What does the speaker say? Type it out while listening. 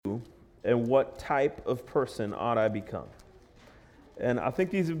and what type of person ought I become? And I think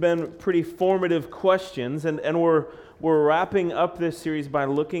these have been pretty formative questions, and we're wrapping up this series by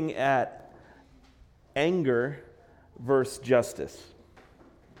looking at anger versus justice.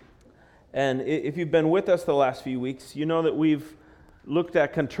 And if you've been with us the last few weeks, you know that we've looked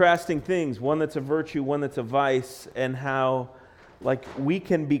at contrasting things, one that's a virtue, one that's a vice, and how we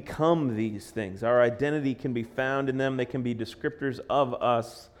can become these things. Our identity can be found in them. They can be descriptors of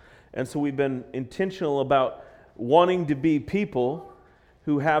us. And so we've been intentional about wanting to be people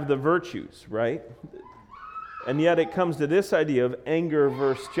who have the virtues, right? And yet it comes to this idea of anger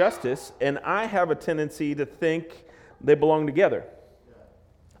versus justice, and I have a tendency to think they belong together.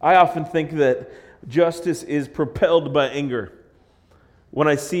 I often think that justice is propelled by anger. When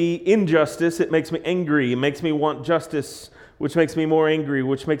I see injustice, it makes me angry. It makes me want justice, which makes me more angry,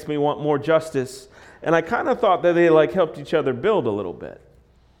 which makes me want more justice. And I kind of thought that they helped each other build a little bit.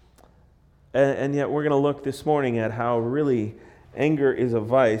 And yet we're going to look this morning at how really anger is a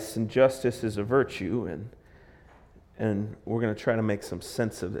vice and justice is a virtue, and we're going to try to make some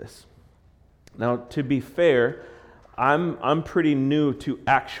sense of this. Now, to be fair, I'm pretty new to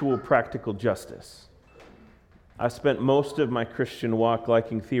actual practical justice. I spent most of my Christian walk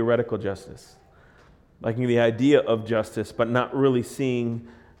liking theoretical justice, liking the idea of justice, but not really seeing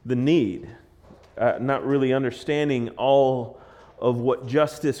the need, not really understanding all of what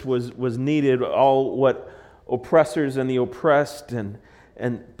justice was needed, all what oppressors and the oppressed and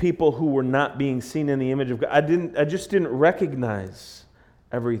people who were not being seen in the image of God. I just didn't recognize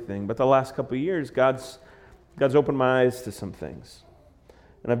everything. But the last couple of years, God's opened my eyes to some things.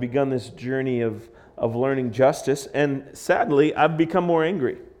 And I've begun this journey of learning justice, and sadly, I've become more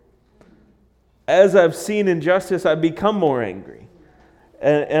angry. As I've seen injustice, I've become more angry.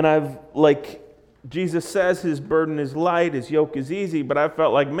 And I've, Jesus says his burden is light, his yoke is easy, but I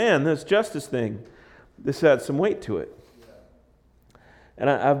felt like, man, this justice thing, this had some weight to it. And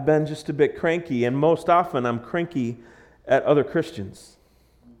I've been just a bit cranky, and most often I'm cranky at other Christians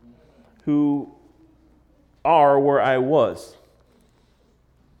who are where I was.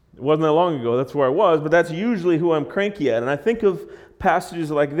 It wasn't that long ago, that's where I was, but that's usually who I'm cranky at. And I think of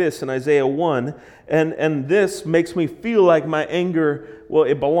passages like this in Isaiah 1, and this makes me feel like my anger, well,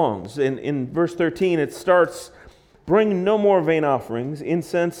 it belongs. In verse 13, it starts, "Bring no more vain offerings.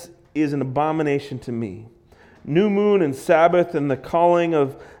 Incense is an abomination to me. New moon and Sabbath and the calling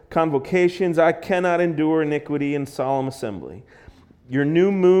of convocations, I cannot endure iniquity and solemn assembly. Your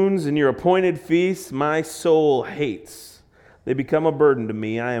new moons and your appointed feasts, my soul hates. They become a burden to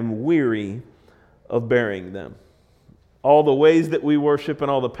me. I am weary of bearing them." All the ways that we worship and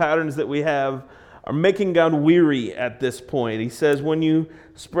all the patterns that we have are making God weary at this point. He says, "When you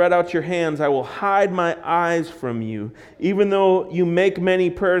spread out your hands, I will hide my eyes from you. Even though you make many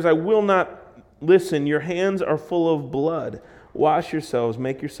prayers, I will not listen. Your hands are full of blood. Wash yourselves,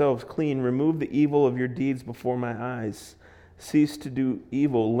 make yourselves clean. Remove the evil of your deeds before my eyes. Cease to do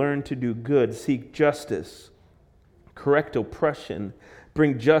evil, learn to do good. Seek justice, correct oppression.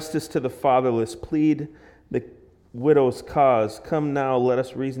 Bring justice to the fatherless. Plead the widow's cause. Come now, let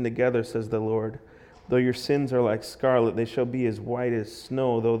us reason together, says the Lord. Though your sins are like scarlet, they shall be as white as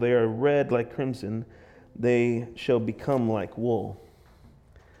snow. Though they are red like crimson, they shall become like wool."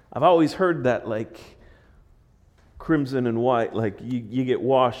 I've always heard that crimson and white, you get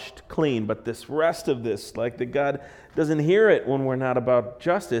washed clean. But this rest of this, that God doesn't hear it when we're not about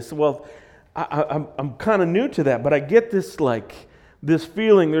justice. Well, I'm kind of new to that, but I get this this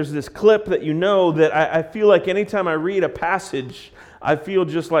feeling. There's this clip that that I feel like anytime I read a passage, I feel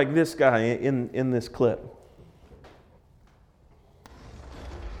just like this guy in this clip.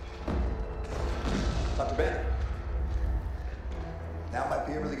 Dr. Ben, now might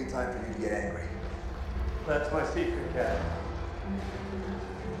be a really good time for you to get angry. That's my secret, Cat.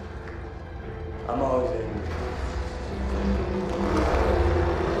 I'm always angry.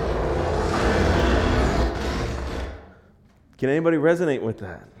 Can anybody resonate with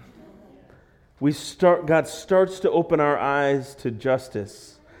that? God starts to open our eyes to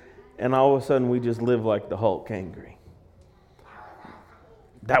justice, and all of a sudden we just live like the Hulk, angry.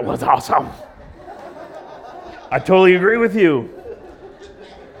 That was awesome. I totally agree with you.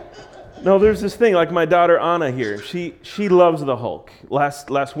 No, there's this thing, like my daughter Anna here. She loves the Hulk.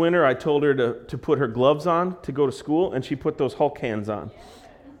 Last winter, I told her to put her gloves on to go to school, and she put those Hulk hands on.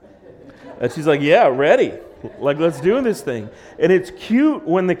 And she's like, "Yeah, ready. Let's do this thing." And it's cute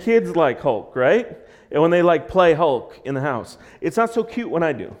when the kids like Hulk, right? And when they play Hulk in the house. It's not so cute when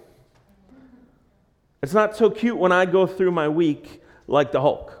I do. It's not so cute when I go through my week like the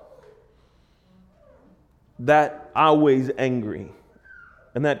Hulk. That always angry.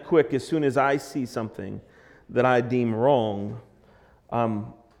 And that quick, as soon as I see something that I deem wrong,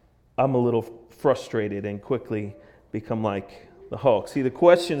 I'm a little frustrated and quickly become like the Hulk. See, the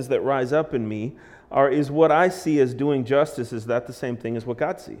questions that rise up in me are, is what I see as doing justice, is that the same thing as what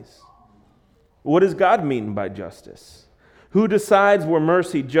God sees? What does God mean by justice? Who decides where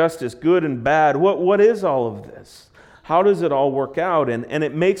mercy, justice, good and bad? What is all of this? How does it all work out? And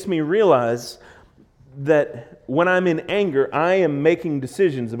it makes me realize that when I'm in anger, I am making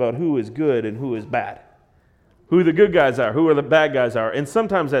decisions about who is good and who is bad. Who the good guys are, who are the bad guys are. And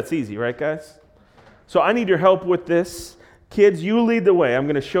sometimes that's easy, right, guys? So I need your help with this. Kids, you lead the way. I'm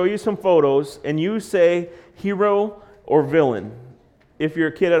going to show you some photos, and you say hero or villain. If you're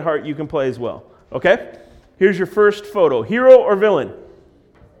a kid at heart, you can play as well. Okay? Here's your first photo. Hero or villain?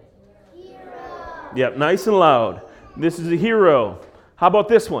 Hero. Yep, nice and loud. This is a hero. How about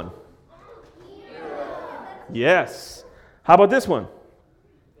this one? Hero. Yes. How about this one?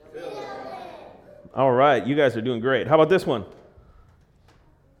 Villain. All right, you guys are doing great. How about this one?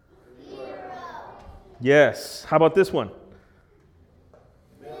 Hero. Yes. How about this one?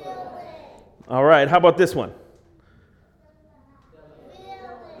 Villain. All right, how about this one?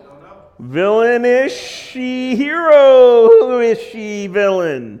 Villain. Is she hero? Who is she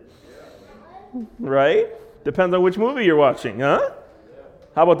villain? Right? Depends on which movie you're watching, huh?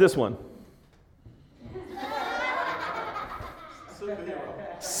 How about this one?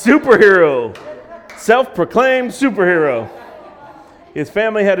 Superhero. Self-proclaimed superhero. His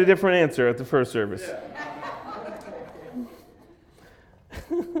family had a different answer at the first service.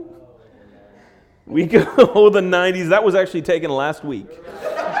 We go the 90s. That was actually taken last week.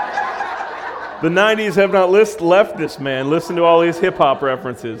 The 90s have not left this man. Listen to all these hip-hop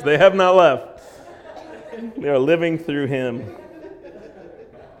references. They have not left. They are living through him.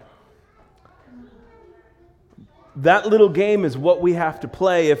 That little game is what we have to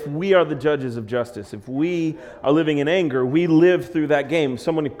play if we are the judges of justice. If we are living in anger, we live through that game.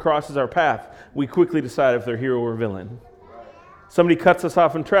 Someone crosses our path, we quickly decide if they're hero or villain. Somebody cuts us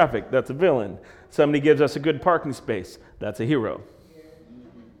off in traffic, that's a villain. Somebody gives us a good parking space, that's a hero.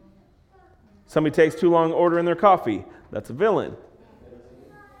 Somebody takes too long ordering their coffee, that's a villain.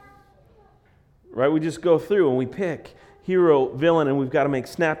 Right? We just go through and we pick hero, villain, and we've got to make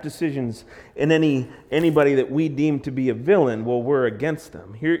snap decisions. And anybody that we deem to be a villain, well, we're against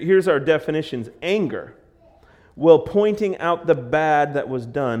them. Here's our definitions. Anger. Well, pointing out the bad that was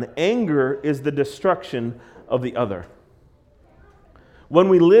done. Anger is the destruction of the other. When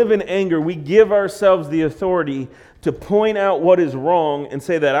we live in anger, we give ourselves the authority to point out what is wrong and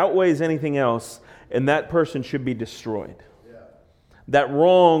say that outweighs anything else, and that person should be destroyed. Yeah. That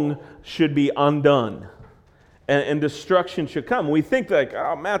wrong should be undone, and destruction should come. We think like,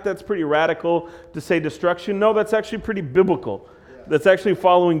 oh, Matt, that's pretty radical to say destruction. No, that's actually pretty biblical. Yeah. That's actually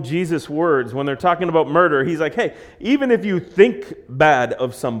following Jesus' words. When they're talking about murder, he's like, hey, even if you think bad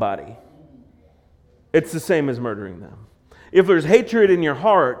of somebody, it's the same as murdering them. If there's hatred in your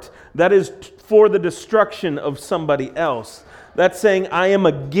heart, that is for the destruction of somebody else. That's saying, I am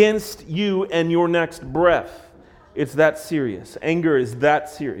against you and your next breath. It's that serious. Anger is that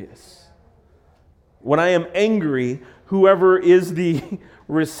serious. When I am angry, whoever is the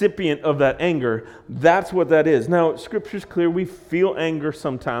recipient of that anger, that's what that is. Now, Scripture's clear. We feel anger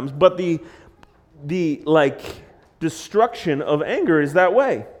sometimes, but the destruction of anger is that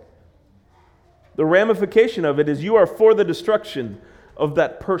way. The ramification of it is you are for the destruction of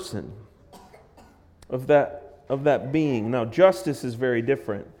that person, of that being. Now, justice is very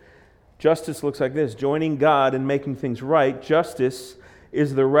different. Justice looks like this: joining God and making things right. Justice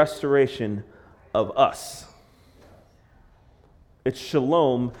is the restoration of us. It's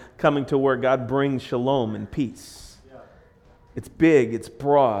shalom, coming to where God brings shalom and peace. It's big, it's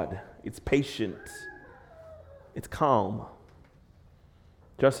broad, it's patient, it's calm.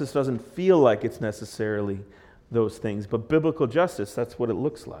 Justice doesn't feel like it's necessarily those things, but biblical justice, that's what it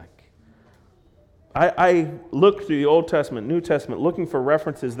looks like. I looked through the Old Testament, New Testament, looking for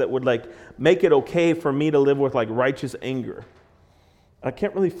references that would make it okay for me to live with righteous anger. I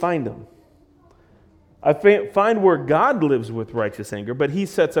can't really find them. I find where God lives with righteous anger, but He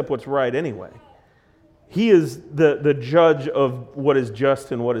sets up what's right anyway. He is the judge of what is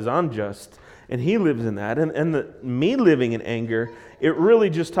just and what is unjust. And He lives in that. And me living in anger, it really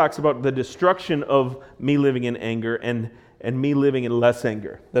just talks about the destruction of me living in anger and me living in less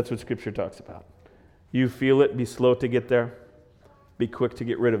anger. That's what Scripture talks about. You feel it, be slow to get there. Be quick to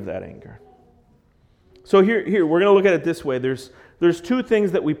get rid of that anger. So here we're going to look at it this way. There's two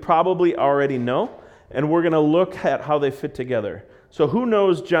things that we probably already know, and we're going to look at how they fit together. So who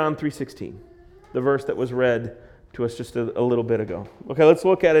knows John 3:16, the verse that was read to us just a little bit ago. Okay, let's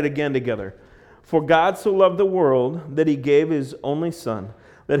look at it again together. For God so loved the world that he gave his only Son,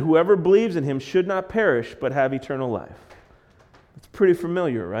 that whoever believes in him should not perish but have eternal life. It's pretty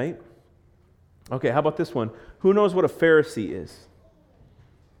familiar, right? Okay, how about this one? Who knows what a Pharisee is?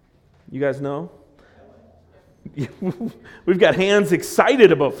 You guys know? We've got hands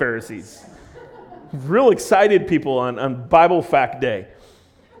excited about Pharisees. Real excited people on Bible Fact Day.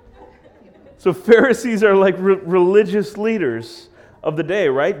 So Pharisees are like religious leaders of the day,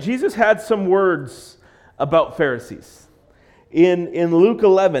 right? Jesus had some words about Pharisees. In Luke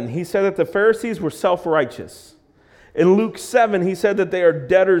 11, he said that the Pharisees were self-righteous. In Luke 7, he said that they are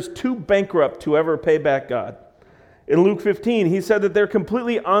debtors too bankrupt to ever pay back God. In Luke 15, he said that they're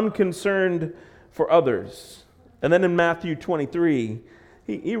completely unconcerned for others. And then in Matthew 23,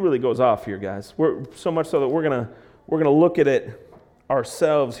 he really goes off here, guys. So much so that we're gonna look at it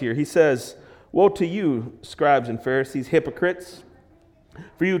ourselves here. He says, "Woe to you, scribes and Pharisees, hypocrites!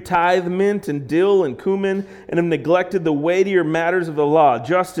 For you tithe mint and dill and cumin, and have neglected the weightier matters of the law,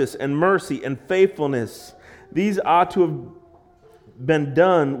 justice and mercy and faithfulness. These ought to have been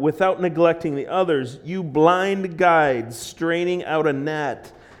done without neglecting the others. You blind guides, straining out a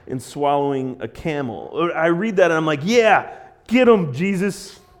gnat and swallowing a camel." I read that and I'm like, yeah, get them,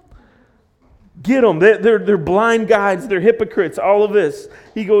 Jesus. Get them. They're blind guides. They're hypocrites. All of this.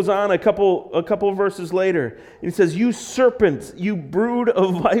 He goes on a couple verses later. And he says, "You serpents, you brood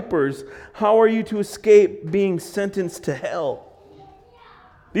of vipers, how are you to escape being sentenced to hell?"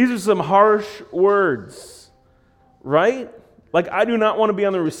 These are some harsh words, right? Like, I do not want to be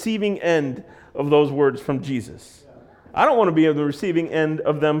on the receiving end of those words from Jesus. I don't want to be on the receiving end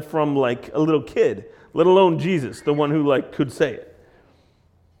of them from like a little kid, let alone Jesus, the one who like could say it.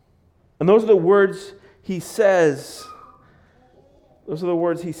 And those are the words he says. Those are the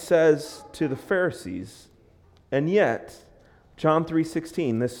words he says to the Pharisees. And yet, John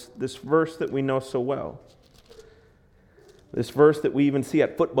 3:16, this verse that we know so well, this verse that we even see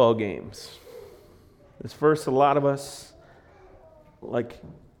at football games, this verse a lot of us, like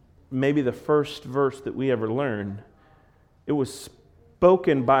maybe the first verse that we ever learned, it was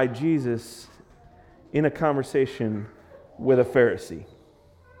spoken by Jesus in a conversation with a Pharisee.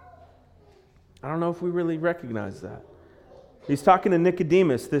 I don't know if we really recognize that. He's talking to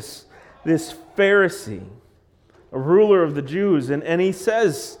Nicodemus, this Pharisee, a ruler of the Jews, and he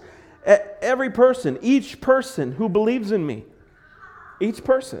says, every person, each person who believes in me, each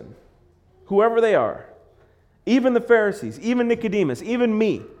person, whoever they are, even the Pharisees, even Nicodemus, even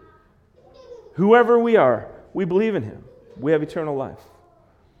me, whoever we are, we believe in him. We have eternal life.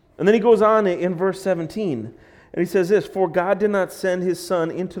 And then he goes on in verse 17, and he says this, "For God did not send his Son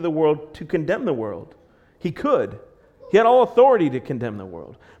into the world to condemn the world." He could. He had all authority to condemn the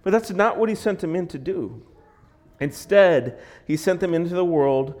world. But that's not what he sent him in to do. Instead, he sent them into the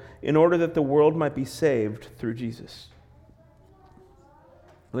world in order that the world might be saved through Jesus.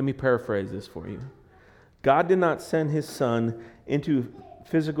 Let me paraphrase this for you. God did not send his Son into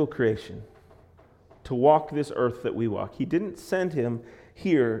physical creation to walk this earth that we walk. He didn't send him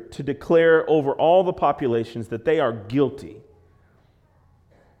here to declare over all the populations that they are guilty.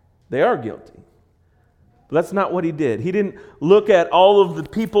 They are guilty. But that's not what he did. He didn't look at all of the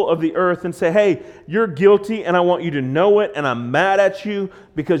people of the earth and say, "Hey, you're guilty and I want you to know it, and I'm mad at you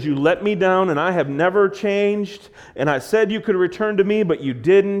because you let me down and I have never changed, and I said you could return to me but you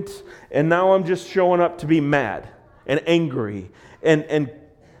didn't, and now I'm just showing up to be mad and angry and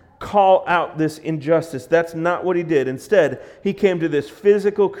call out this injustice." That's not what he did. Instead, he came to this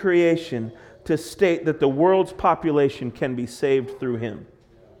physical creation to state that the world's population can be saved through him.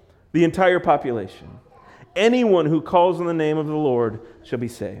 The entire population. Anyone who calls on the name of the Lord shall be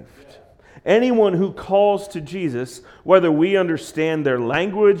saved. Anyone who calls to Jesus, whether we understand their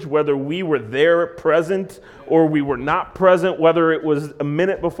language, whether we were there present or we were not present, whether it was a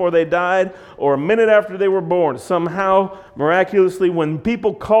minute before they died or a minute after they were born, somehow, miraculously, when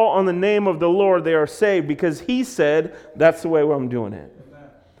people call on the name of the Lord, they are saved because he said, that's the way I'm doing it.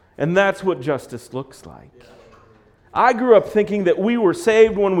 And that's what justice looks like. I grew up thinking that we were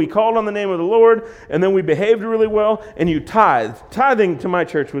saved when we called on the name of the Lord and then we behaved really well and you tithed. Tithing to my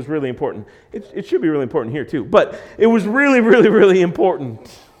church was really important. It should be really important here too, but it was really, really, really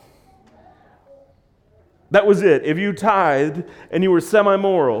important. That was it. If you tithed and you were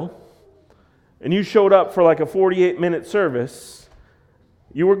semi-moral and you showed up for like a 48-minute service,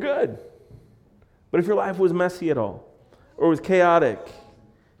 you were good. But if your life was messy at all or was chaotic,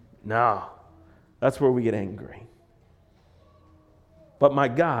 no, that's where we get angry. But my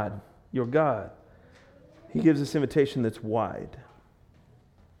God, your God, he gives this invitation that's wide.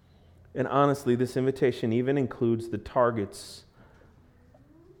 And honestly, this invitation even includes the targets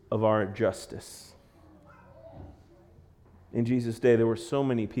of our justice. In Jesus' day, there were so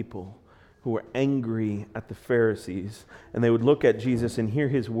many people who were angry at the Pharisees, and they would look at Jesus and hear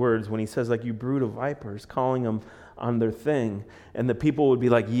his words when he says, like, you brood of vipers, calling them on their thing. And the people would be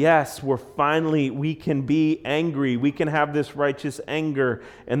like, yes, we can be angry. We can have this righteous anger.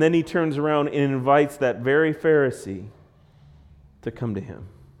 And then he turns around and invites that very Pharisee to come to him.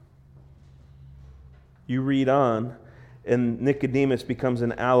 You read on, and Nicodemus becomes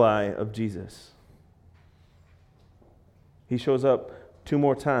an ally of Jesus. He shows up 2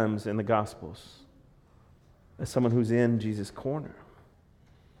 more times in the Gospels as someone who's in Jesus' corner.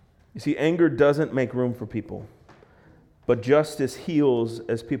 You see, anger doesn't make room for people, but justice heals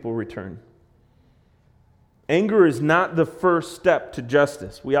as people return. Anger is not the first step to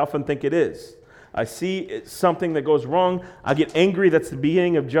justice. We often think it is. I see something that goes wrong, I get angry, that's the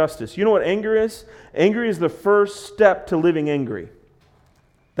beginning of justice. You know what anger is? Anger is the first step to living angry.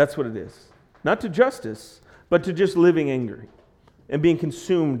 That's what it is. Not to justice, but to just living angry and being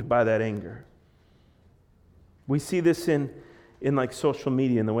consumed by that anger. We see this in like social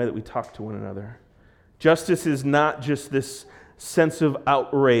media and the way that we talk to one another. Justice is not just this sense of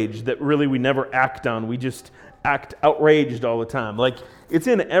outrage that really we never act on. We just act outraged all the time. Like, it's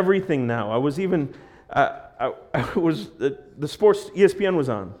in everything now. I was even, the sports, ESPN was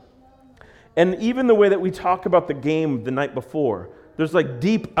on. And even the way that we talk about the game the night before, there's like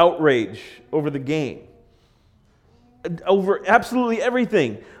deep outrage over the game. Over absolutely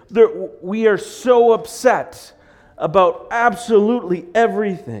everything. We are so upset about absolutely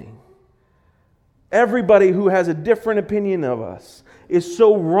everything. Everybody who has a different opinion of us is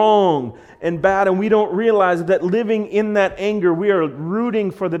so wrong and bad, and we don't realize that living in that anger, we are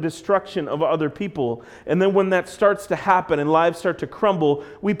rooting for the destruction of other people. And then when that starts to happen and lives start to crumble,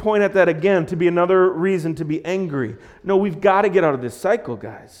 we point at that again to be another reason to be angry. No, we've got to get out of this cycle,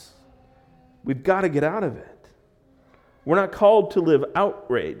 guys. We've got to get out of it. We're not called to live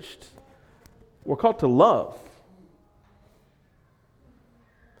outraged. We're called to love.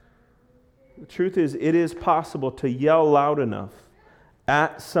 The truth is, it is possible to yell loud enough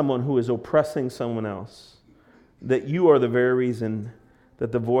at someone who is oppressing someone else that you are the very reason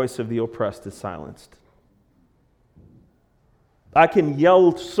that the voice of the oppressed is silenced. I can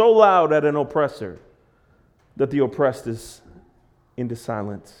yell so loud at an oppressor that the oppressed is into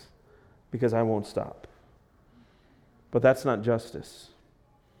silence because I won't stop. But that's not justice.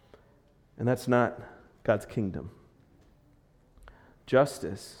 And that's not God's kingdom.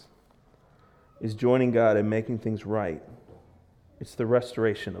 Justice is joining God and making things right. It's the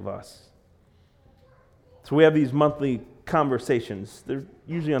restoration of us. So we have these monthly conversations. They're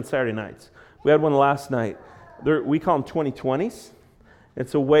usually on Saturday nights. We had one last night. We call them 2020s.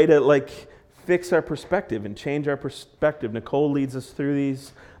 It's a way to fix our perspective and change our perspective. Nicole leads us through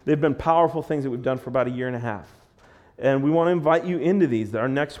these. They've been powerful things that we've done for about 1.5 years. And we want to invite you into these. Our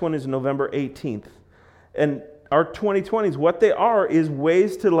next one is November 18th. And our 2020s, what they are is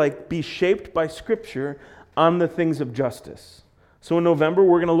ways to be shaped by Scripture on the things of justice. So in November,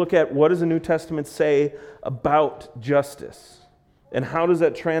 we're going to look at what does the New Testament say about justice? And how does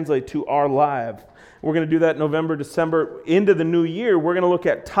that translate to our life? We're going to do that November, December. Into the new year, we're going to look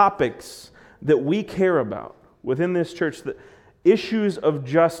at topics that we care about within this church, the issues of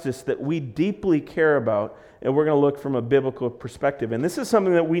justice that we deeply care about, and we're going to look from a biblical perspective. And this is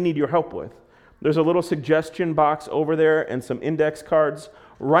something that we need your help with. There's a little suggestion box over there and some index cards.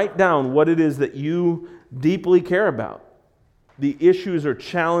 Write down what it is that you deeply care about. The issues or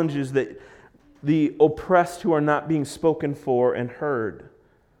challenges that the oppressed who are not being spoken for and heard.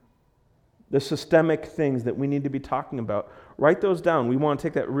 The systemic things that we need to be talking about. Write those down. We want to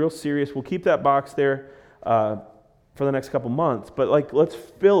take that real serious. We'll keep that box there for the next couple months. But let's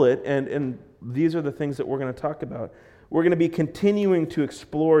fill it, and these are the things that we're going to talk about. We're going to be continuing to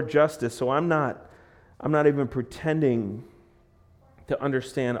explore justice, so I'm not even pretending to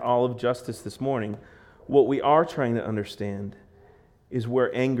understand all of justice this morning. What we are trying to understand is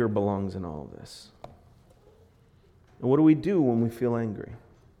where anger belongs in all of this. And what do we do when we feel angry?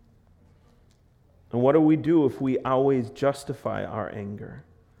 And what do we do if we always justify our anger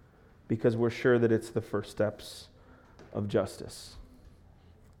because we're sure that it's the first steps of justice?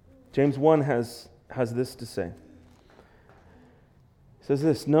 James 1 has this to say. It says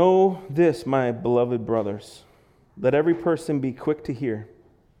this, "Know this, my beloved brothers, let every person be quick to hear,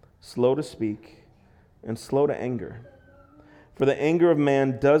 slow to speak, and slow to anger. For the anger of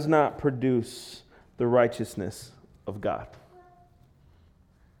man does not produce the righteousness of God."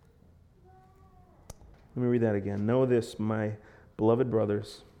 Let me read that again. "Know this, my beloved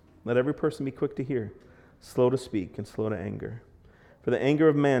brothers, Let every person be quick to hear, slow to speak, and slow to anger. For the anger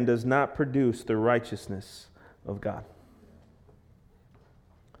of man does not produce the righteousness of God.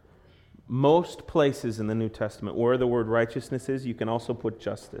 Most places in the New Testament where the word righteousness is, you can also put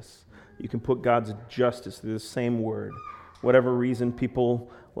justice. You can put God's justice through the same word. Whatever reason people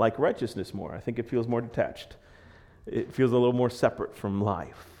like righteousness more. I think it feels more detached. It feels a little more separate from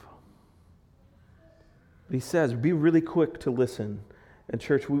life. But he says, be really quick to listen. And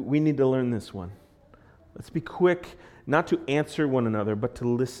church, we need to learn this one. Let's be quick, not to answer one another, but to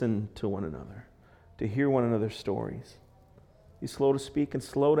listen to one another, to hear one another's stories. Be slow to speak and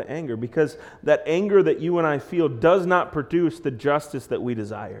slow to anger, because that anger that you and I feel does not produce the justice that we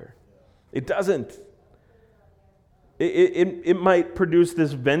desire. It doesn't. It might produce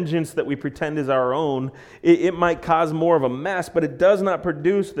this vengeance that we pretend is our own. It might cause more of a mess, but it does not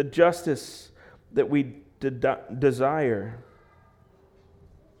produce the justice that we desire.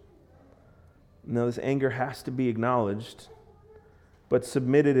 Now, this anger has to be acknowledged, but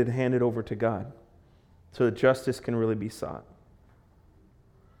submitted and handed over to God so that justice can really be sought.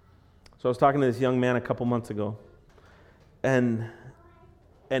 So I was talking to this young man a couple months ago, and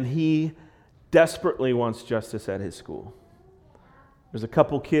he desperately wants justice at his school. There's a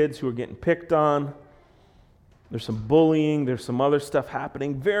couple kids who are getting picked on. There's some bullying. There's some other stuff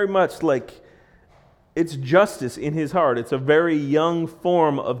happening. Very much like it's justice in his heart. It's a very young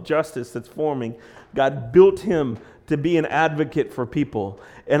form of justice that's forming. God built him to be an advocate for people.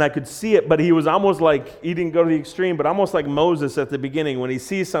 And I could see it, but he was almost like, he didn't go to the extreme, but almost like Moses at the beginning. When he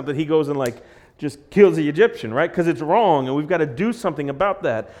sees something, he goes and like just kills the Egyptian, right? Because it's wrong, and we've got to do something about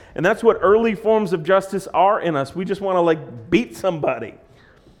that. And that's what early forms of justice are in us. We just want to like beat somebody.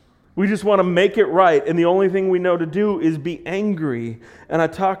 We just want to make it right, and the only thing we know to do is be angry. And I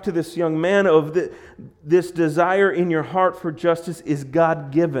talked to this young man of this desire in your heart for justice is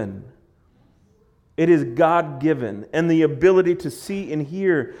God-given. It is God-given. And the ability to see and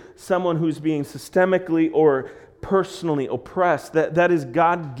hear someone who's being systemically or personally oppressed, that is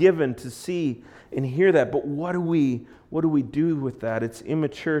God-given to see and hear that. But what do we do with that? It's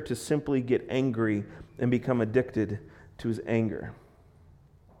immature to simply get angry and become addicted to his anger.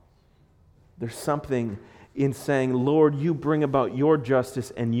 There's something in saying, Lord, you bring about your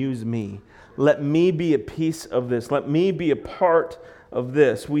justice and use me. Let me be a piece of this. Let me be a part of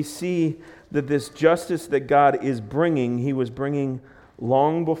this. We see that this justice that God is bringing, he was bringing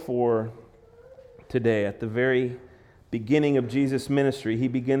long before today. At the very beginning of Jesus' ministry, he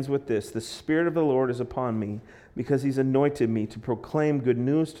begins with this: the Spirit of the Lord is upon me, because he's anointed me to proclaim good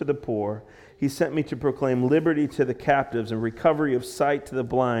news to the poor. He sent me to proclaim liberty to the captives and recovery of sight to the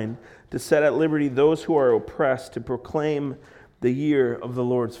blind, to set at liberty those who are oppressed, to proclaim the year of the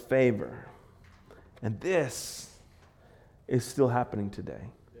Lord's favor. And this is still happening today.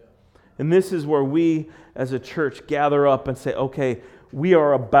 And this is where we as a church gather up and say, okay, we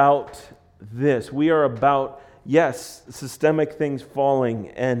are about this. We are about, yes, systemic things falling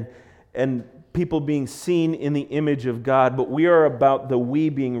and people being seen in the image of God, but we are about the we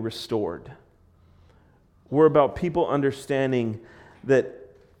being restored. We're about people understanding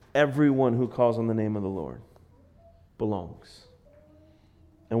that everyone who calls on the name of the Lord belongs.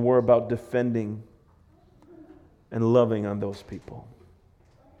 And we're about defending and loving on those people.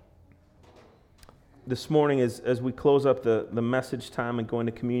 This morning, as we close up the message time and go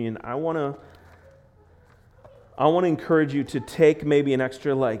into communion, I want to encourage you to take maybe an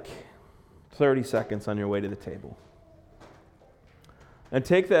extra 30 seconds on your way to the table. And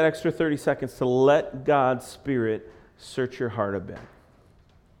take that extra 30 seconds to let God's Spirit search your heart a bit.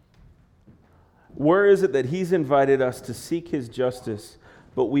 Where is it that he's invited us to seek his justice,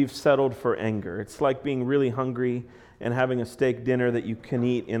 but we've settled for anger? It's like being really hungry and having a steak dinner that you can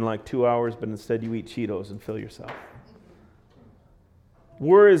eat in 2 hours, but instead you eat Cheetos and fill yourself.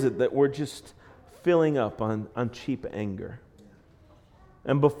 Where is it that we're just filling up on cheap anger?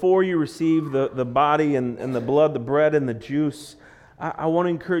 And before you receive the body and the blood, the bread and the juice, I want to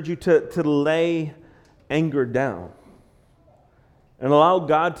encourage you to lay anger down and allow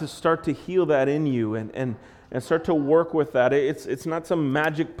God to start to heal that in you and start to work with that. It's not some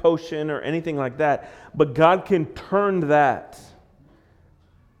magic potion or anything like that, but God can turn that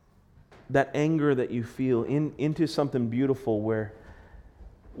anger that you feel into something beautiful where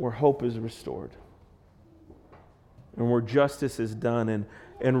hope is restored and where justice is done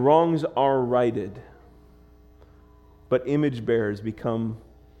and wrongs are righted. But image bearers become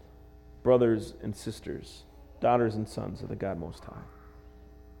brothers and sisters, daughters and sons of the God Most High.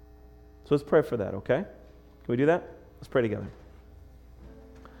 So let's pray for that, okay? Can we do that? Let's pray together.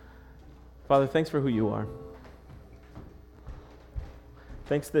 Father, thanks for who you are.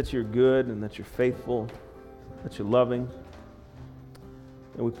 Thanks that you're good and that you're faithful, that you're loving.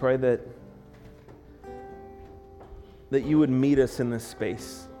 And we pray that you would meet us in this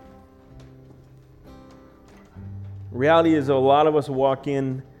space. Reality is a lot of us walk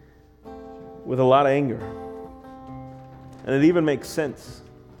in with a lot of anger. And it even makes sense.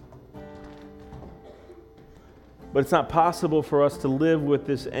 But it's not possible for us to live with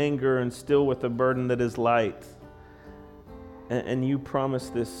this anger and still with a burden that is light. And you promise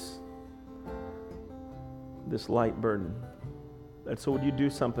this light burden. And so would you do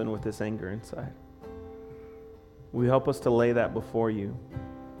something with this anger inside? Will you help us to lay that before you?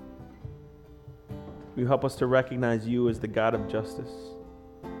 Will you help us to recognize you as the God of justice?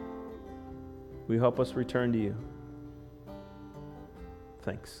 Will you help us return to you?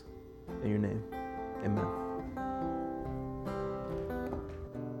 Thanks. In your name, amen.